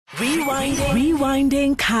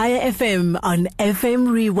Rewinding Kaya FM on FM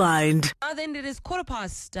Rewind. Then it is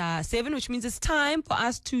 7:15, which means it's time for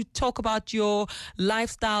us to talk about your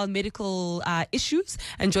lifestyle medical issues.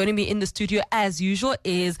 And joining me in the studio, as usual,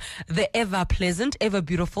 is the ever pleasant, ever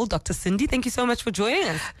beautiful Dr. Sindi. Thank you so much for joining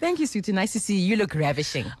us. Thank you, Suti. Nice to see you. You look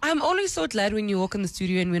ravishing. I'm always so glad when you walk in the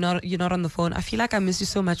studio and you're not on the phone. I feel like I miss you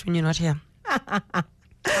so much when you're not here.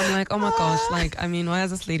 I'm like, oh my gosh, why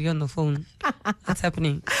is this lady on the phone? What's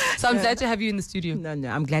happening? So I'm glad to have you in the studio. No,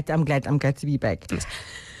 I'm glad to be back.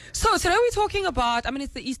 So today we're talking about,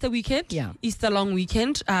 it's the Easter weekend. Yeah. Easter long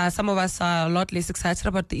weekend. Some of us are a lot less excited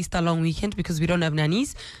about the Easter long weekend because we don't have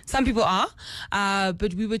nannies. Some people are.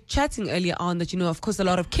 But we were chatting earlier on that, of course, a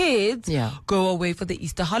lot of kids go away for the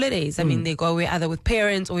Easter holidays. They go away either with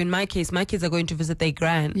parents or in my case, my kids are going to visit their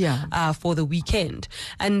gran for the weekend.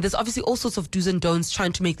 And there's obviously all sorts of do's and don'ts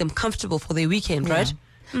trying to make them comfortable for their weekend, right?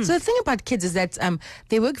 So the thing about kids is that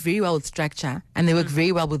they work very well with structure and they work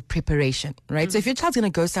very well with preparation, right? So if your child's going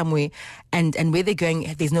to go somewhere and where they're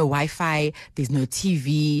going, there's no Wi-Fi, there's no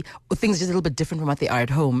TV, or things are just a little bit different from what they are at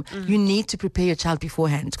home, you need to prepare your child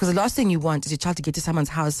beforehand. Because the last thing you want is your child to get to someone's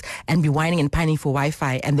house and be whining and pining for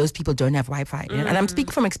Wi-Fi, and those people don't have Wi-Fi. And I'm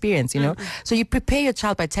speaking from experience, So you prepare your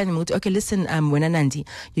child by telling them, okay, listen, Wena Nandi,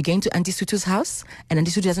 you're going to Auntie Sutu's house, and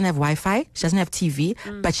Auntie Sutu doesn't have Wi-Fi, she doesn't have TV,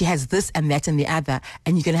 but she has this and that and the other,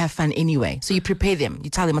 and you're going to have fun anyway. So you prepare them.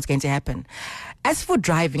 You tell them what's going to happen. As for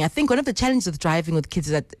driving, I think one of the challenges of driving with kids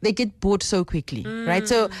is that they get bored so quickly, right?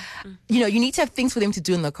 So, you need to have things for them to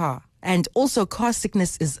do in the car. And also car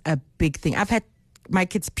sickness is a big thing. I've had my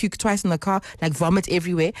kids puke twice in the car, like vomit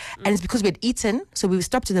everywhere. And it's because we had eaten. So we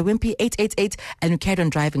stopped at the Wimpy, ate, and we carried on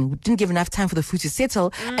driving. We didn't give enough time for the food to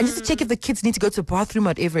settle. And just to check if the kids need to go to the bathroom,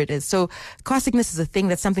 whatever it is. So car sickness is a thing.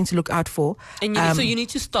 That's something to look out for. And so you need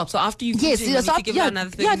to stop. So after you need to give them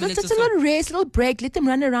another 30 minutes just a little rest, a little break. Let them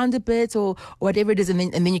run around a bit or whatever it is. And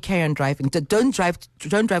then you carry on driving. Don't drive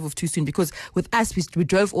off too soon, because with us, we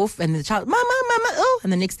drove off and the child, mama, oh,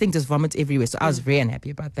 and the next thing just vomits everywhere. So I was very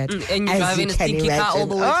unhappy about that. And you're driving a stinky car all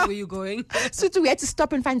the way to where you're going. So we had to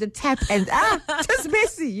stop and find a tap and just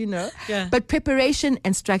messy, Yeah. But preparation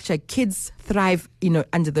and structure, kids thrive,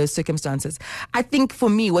 under those circumstances. I think for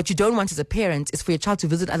me, what you don't want as a parent is for your child to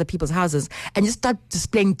visit other people's houses and just start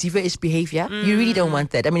displaying diva-ish behavior. You really don't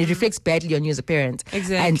want that. It reflects badly on you as a parent.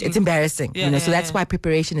 Exactly. And it's embarrassing, so that's why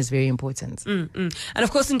preparation is very important. And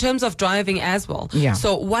of course, in terms of driving as well. Yeah.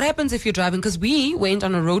 So what happens if you're driving? Because we went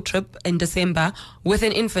on a road trip in December with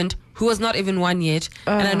an infant who was not even 1 yet.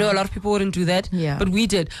 And I know a lot of people wouldn't do that, but we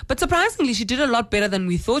did. But surprisingly, she did a lot better than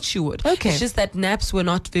we thought she would. Okay. It's just that naps were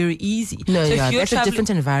not very easy. No, that's a different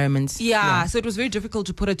environment. Yeah, so it was very difficult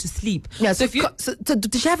to put her to sleep. Yeah, so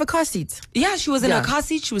did she have a car seat? Yeah, she was in a car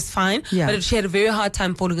seat. She was fine, but she had a very hard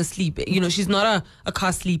time falling asleep. She's not a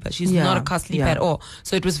car sleeper. She's not a car sleeper at all.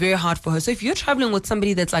 So it was very hard for her. So if you're traveling with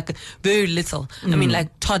somebody that's like very little, like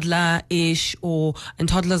toddler-ish, and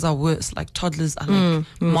toddlers are worse. Like toddlers are like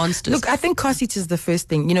monsters. Look, I think car seat is the first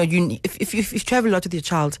thing. If you travel a lot with your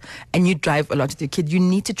child and you drive a lot with your kid, you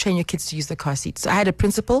need to train your kids to use the car seat. So I had a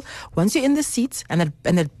principle: once you're in the seat and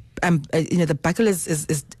the buckle is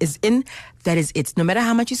in, that is it. No matter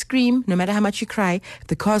how much you scream, no matter how much you cry, if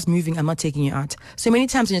the car's moving, I'm not taking you out. So many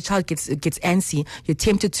times when your child gets antsy, you're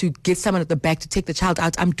tempted to get someone at the back to take the child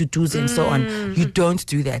out, and so on. You don't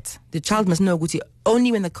do that. The child must know, Guti,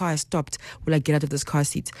 only when the car has stopped will I get out of this car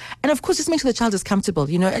seat. And of course, just make sure the child is comfortable.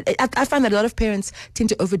 I find that a lot of parents tend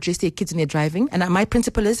to overdress their kids when they're driving. And my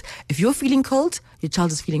principle is, if you're feeling cold, your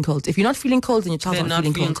child is feeling cold. If you're not feeling cold, then your child's not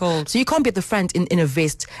feeling cold. So you can't be at the front in a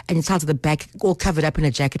vest and your child's at the back all covered up in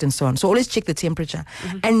a jacket and so on. So always check the temperature.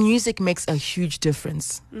 And music makes a huge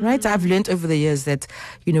difference, right? I've learned over the years that,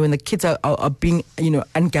 when the kids are being,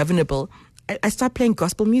 ungovernable, I start playing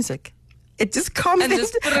gospel music. It just calms and them. The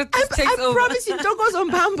spirit just takes over. I promise you, Togos on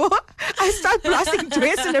Bambo. I start blasting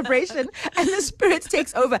joyous celebration and the spirit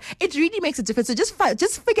takes over. It really makes a difference. So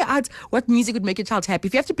just figure out what music would make your child happy.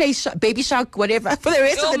 If you have to play Baby Shark, whatever, for the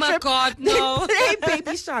rest of the trip. Oh my God, no. Play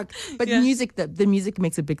Baby Shark. But music, the music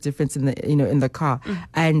makes a big difference in the, in the car.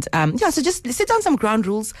 And so just set down some ground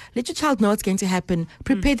rules. Let your child know what's going to happen.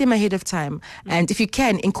 Prepare them ahead of time. And if you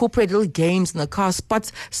can, incorporate little games in the car.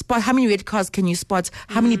 Spot how many red cars can you spot?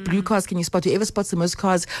 How many blue cars can you spot? Whoever spots the most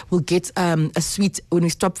cars will get a sweet when we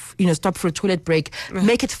stop for a toilet break.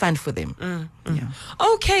 Make it fun for them.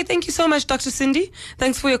 Okay, thank you so much, Dr. Sindi.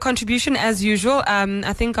 Thanks for your contribution as usual.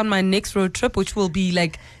 I think on my next road trip, which will be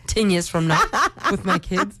like 10 years from now with my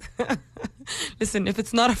kids. Listen, if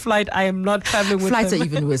it's not a flight, I am not traveling with Flights them. are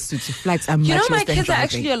even worse. Flights are much You know, worse my than kids are driving.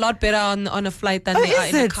 actually a lot better on a flight than they are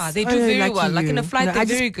in a car. They do very lucky well. Like in a you. flight, No, they're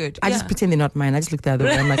very good. I just pretend they're not mine. I just look the other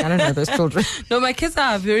way. I'm like, I don't know those children. No, my kids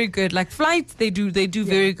are very good. Like flights, they do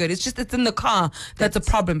very good. It's just it's in the car that's a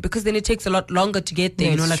problem because then it takes a lot longer to get there.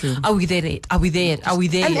 No, you know, like true. Are we there yet? Are we there yet? Are we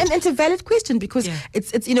there yet? And it's a valid question because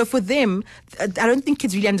it's for them. I don't think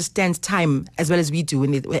kids really understand time as well as we do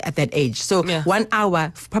when they're at that age. So 1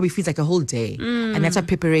 hour probably feels like a whole day, and that's why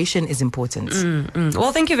preparation is important.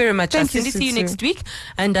 Well, thank you very much. Thank you, Cindy. See you Sitsu. next week,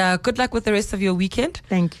 and good luck with the rest of your weekend.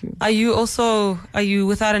 Thank you. Are you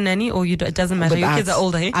without a nanny, or it doesn't matter? Your kids are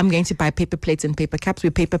older, hey? I'm going to buy paper plates and paper caps.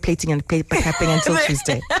 We're paper plating and paper capping until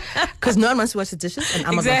Tuesday. Because no one wants to wash the dishes, and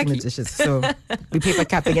I'm not washing the dishes. So we're paper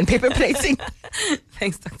capping and paper plating.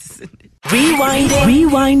 Thanks, Dr. Cindy.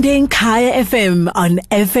 Rewinding Kaya FM on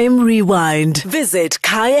FM Rewind. Visit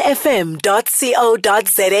kayafm.co.za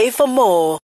for more.